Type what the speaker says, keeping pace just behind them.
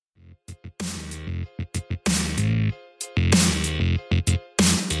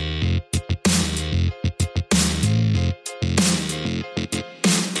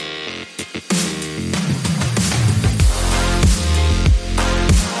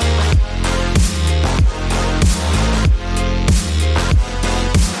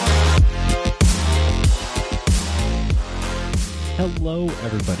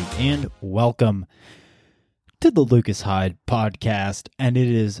everybody, and welcome to the Lucas Hyde podcast. And it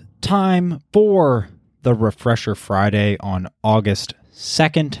is time for the Refresher Friday on August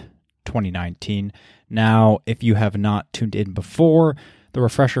 2nd, 2019. Now, if you have not tuned in before, the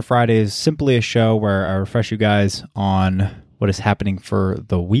Refresher Friday is simply a show where I refresh you guys on what is happening for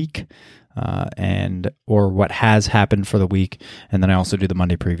the week. Or what has happened for the week. And then I also do the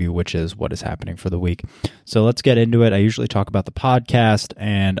Monday preview, which is what is happening for the week. So let's get into it. I usually talk about the podcast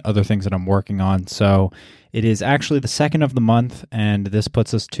and other things that I'm working on. So it is actually the second of the month, and this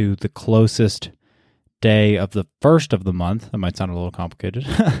puts us to the closest day of the first of the month. That might sound a little complicated.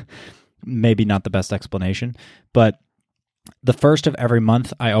 Maybe not the best explanation, but the first of every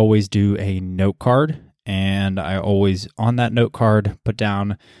month, I always do a note card, and I always, on that note card, put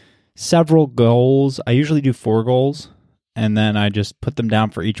down several goals. I usually do 4 goals, and then I just put them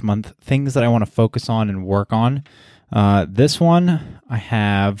down for each month, things that I want to focus on and work on. This one, I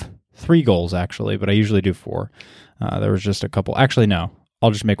have 3 goals actually, but I usually do 4. There was just a couple. Actually, no,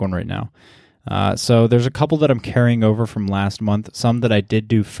 I'll just make one right now. So there's a couple that I'm carrying over from last month, some that I did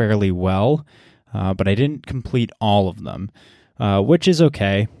do fairly well, but I didn't complete all of them, which is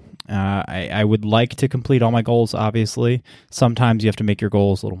okay. I would like to complete all my goals, obviously. Sometimes you have to make your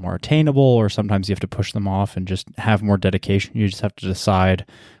goals a little more attainable, or sometimes you have to push them off and just have more dedication. You just have to decide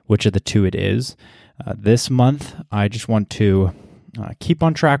which of the two it is. This month, I just want to keep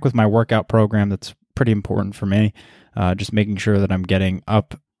on track with my workout program. That's pretty important for me. Just making sure that I'm getting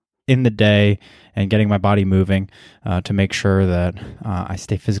up in the day and getting my body moving to make sure that I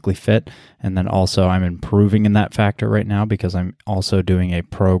stay physically fit. And then also I'm improving in that factor right now because I'm also doing a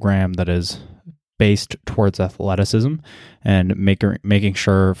program that is based towards athleticism and making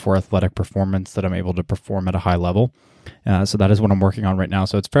sure for athletic performance that I'm able to perform at a high level. So that is what I'm working on right now.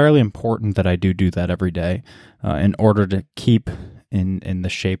 So it's fairly important that I do that every day in order to keep in the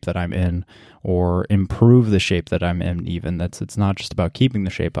shape that I'm in, or improve the shape that I'm in even. It's not just about keeping the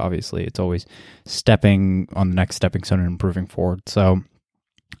shape, obviously. It's always stepping on the next stepping stone and improving forward. So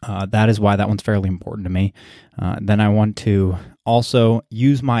that is why that one's fairly important to me. Then I want to also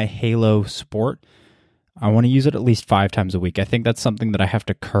use my Halo Sport. I want to use it at least 5 times a week. I think that's something that I have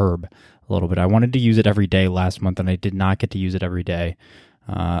to curb a little bit. I wanted to use it every day last month, and I did not get to use it every day.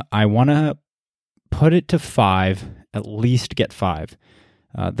 I want to put it to 5, at least get 5.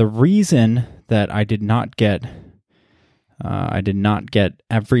 The reason that I did not get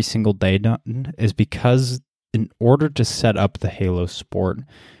every single day done is because in order to set up the Halo Sport,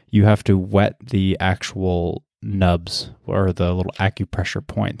 you have to wet the actual nubs or the little acupressure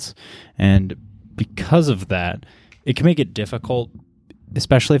points. And because of that, it can make it difficult,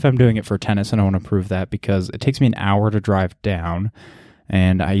 especially if I'm doing it for tennis, and I want to prove that because it takes me an hour to drive down,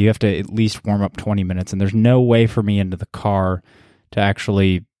 and you have to at least warm up 20 minutes, and there's no way for me into the car to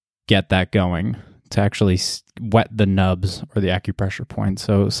actually get that going, to actually wet the nubs or the acupressure points.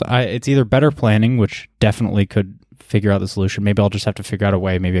 So it's either better planning, which definitely could figure out the solution. Maybe I'll just have to figure out a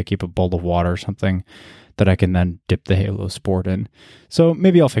way. Maybe I keep a bowl of water or something that I can then dip the Halo Sport in. So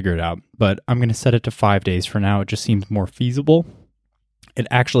maybe I'll figure it out, but I'm going to set it to 5 days for now. It just seems more feasible. It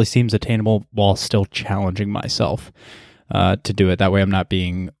actually seems attainable while still challenging myself to do it. That way I'm not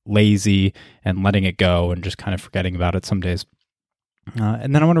being lazy and letting it go and just kind of forgetting about it some days.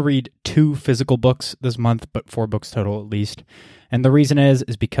 And then I want to read 2 physical books this month, but 4 books total at least. And the reason is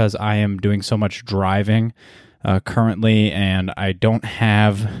because I am doing so much driving currently, and I don't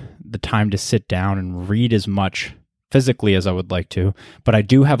have the time to sit down and read as much physically as I would like to, but I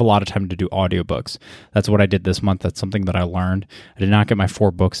do have a lot of time to do audiobooks. That's what I did this month. That's something that I learned. I did not get my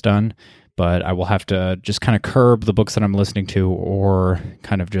 4 books done, but I will have to just kind of curb the books that I'm listening to, or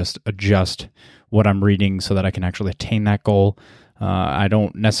kind of just adjust what I'm reading so that I can actually attain that goal. I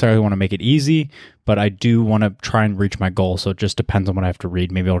don't necessarily want to make it easy, but I do want to try and reach my goal, so it just depends on what I have to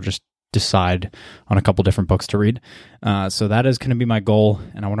read. Maybe I'll just decide on a couple different books to read. So that is going to be my goal,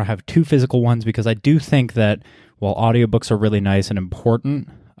 and I want to have 2 physical ones because I do think that while audiobooks are really nice and important,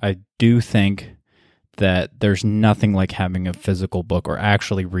 I do think that there's nothing like having a physical book or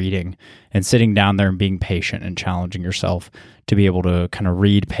actually reading and sitting down there and being patient and challenging yourself to be able to kind of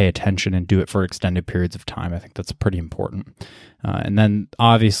read, pay attention, and do it for extended periods of time. I think that's pretty important. And then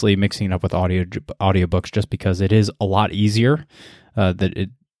obviously mixing it up with audiobooks just because it is a lot easier,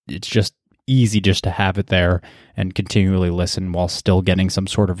 it's just easy just to have it there and continually listen while still getting some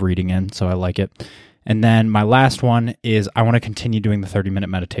sort of reading in. So I like it. And then my last one is I want to continue doing the 30-minute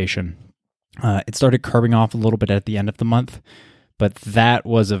meditation. It started curbing off a little bit at the end of the month, but that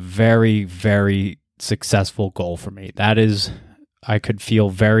was a very, very successful goal for me. I could feel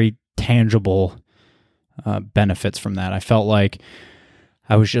very tangible benefits from that. I felt like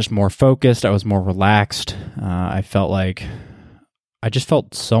I was just more focused. I was more relaxed. I just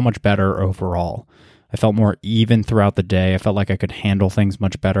felt so much better overall. I felt more even throughout the day. I felt like I could handle things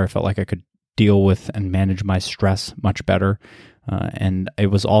much better. I felt like I could deal with and manage my stress much better. And it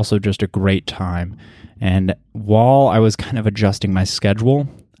was also just a great time. And while I was kind of adjusting my schedule,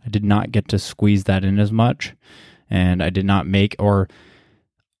 I did not get to squeeze that in as much. And I did not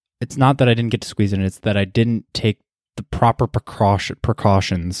it's not that I didn't get to squeeze it in, it's that I didn't take the proper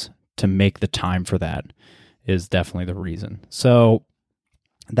precautions to make the time for that is definitely the reason. So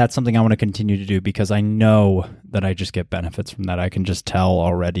that's something I want to continue to do because I know that I just get benefits from that. I can just tell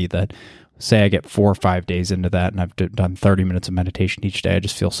already that, say I get 4 or 5 days into that and I've done 30 minutes of meditation each day, I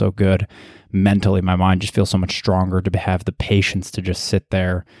just feel so good. Mentally, my mind just feels so much stronger to have the patience to just sit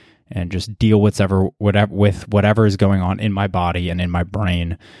there and just deal with whatever is going on in my body and in my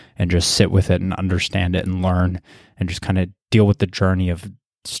brain and just sit with it and understand it and learn and just kind of deal with the journey of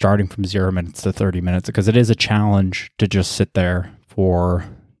starting from 0 minutes to 30 minutes because it is a challenge to just sit there for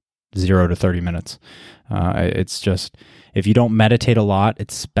 0 to 30 minutes. It's just, if you don't meditate a lot,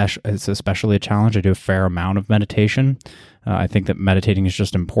 it's especially a challenge. I do a fair amount of meditation. I think that meditating is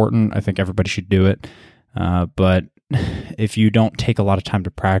just important. I think everybody should do it. But if you don't take a lot of time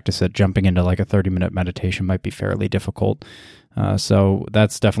to practice it, jumping into like a 30-minute meditation might be fairly difficult. So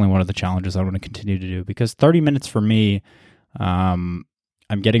that's definitely one of the challenges I want to continue to do because 30 minutes for me, I'm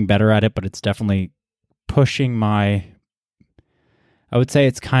getting better at it, but it's definitely I would say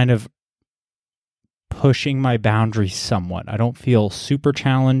it's kind of pushing my boundaries somewhat. I don't feel super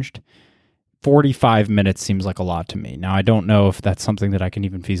challenged. 45 minutes seems like a lot to me. Now, I don't know if that's something that I can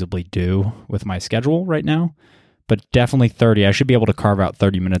even feasibly do with my schedule right now, but definitely 30. I should be able to carve out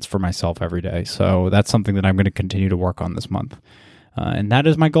 30 minutes for myself every day. So that's something that I'm going to continue to work on this month. And that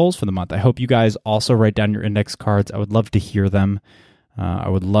is my goals for the month. I hope you guys also write down your index cards. I would love to hear them. I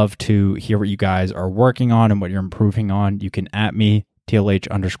would love to hear what you guys are working on and what you're improving on. You can @ me,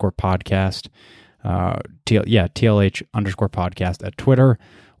 TLH_podcast. TLH_podcast at Twitter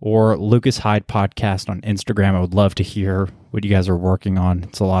or Lucas Hyde Podcast on Instagram. I would love to hear what you guys are working on.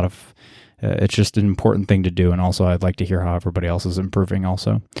 It's just an important thing to do. And also I'd like to hear how everybody else is improving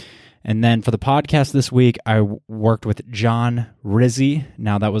also. And then for the podcast this week, I worked with John Rizzi.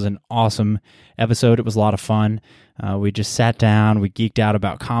 Now, that was an awesome episode. It was a lot of fun. We just sat down. We geeked out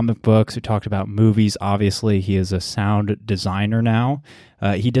about comic books. We talked about movies. Obviously, he is a sound designer now.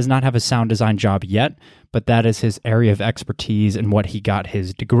 He does not have a sound design job yet, but that is his area of expertise and what he got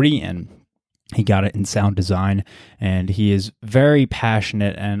his degree in. He got it in sound design, and he is very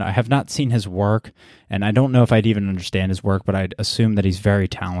passionate, and I have not seen his work, and I don't know if I'd even understand his work, but I'd assume that he's very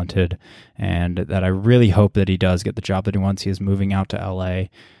talented, and that I really hope that he does get the job that he wants. He is moving out to LA,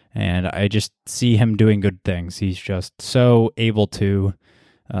 and I just see him doing good things. He's just so able to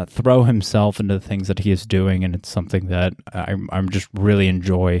throw himself into the things that he is doing, and it's something that I'm just really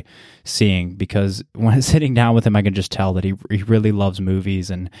enjoy seeing, because when sitting down with him, I can just tell that he really loves movies,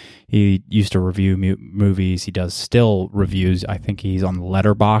 and he used to review movies. He does still reviews. I think he's on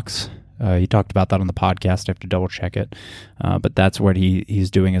Letterboxd. He talked about that on the podcast. I have to double check it, but that's what he's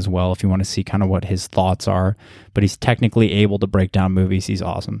doing as well. If you want to see kind of what his thoughts are, but he's technically able to break down movies. He's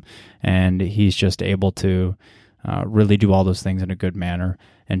awesome, and he's just able to really do all those things in a good manner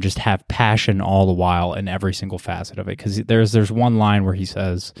and just have passion all the while in every single facet of it. Because there's one line where he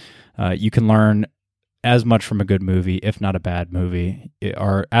says, you can learn as much from a good movie, if not a bad movie,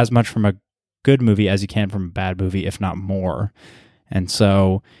 or as much from a good movie as you can from a bad movie, if not more. And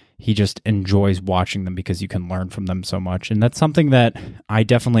so he just enjoys watching them because you can learn from them so much. And that's something that I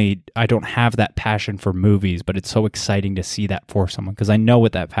don't have that passion for movies, but it's so exciting to see that for someone, because I know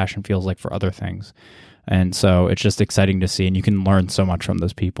what that passion feels like for other things. And so it's just exciting to see, and you can learn so much from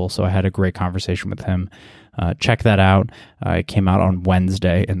those people. So I had a great conversation with him. Check that out. It came out on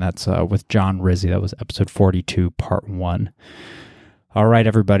Wednesday, and that's with John Rizzi. That was episode 42, part 1. All right,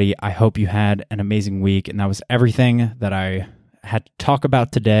 everybody. I hope you had an amazing week, and that was everything that I had to talk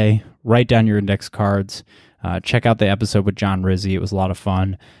about today. Write down your index cards. Check out the episode with John Rizzi. It was a lot of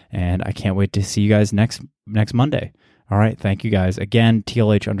fun, and I can't wait to see you guys next Monday. All right. Thank you guys. Again,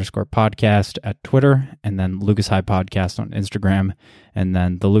 TLH_podcast at Twitter, and then Lucas Hyde Podcast on Instagram, and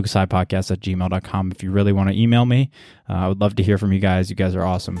then the Lucas Hyde Podcast at gmail.com. If you really want to email me, I would love to hear from you guys. You guys are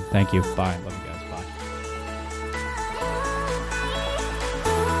awesome. Thank you. Bye. Love you guys.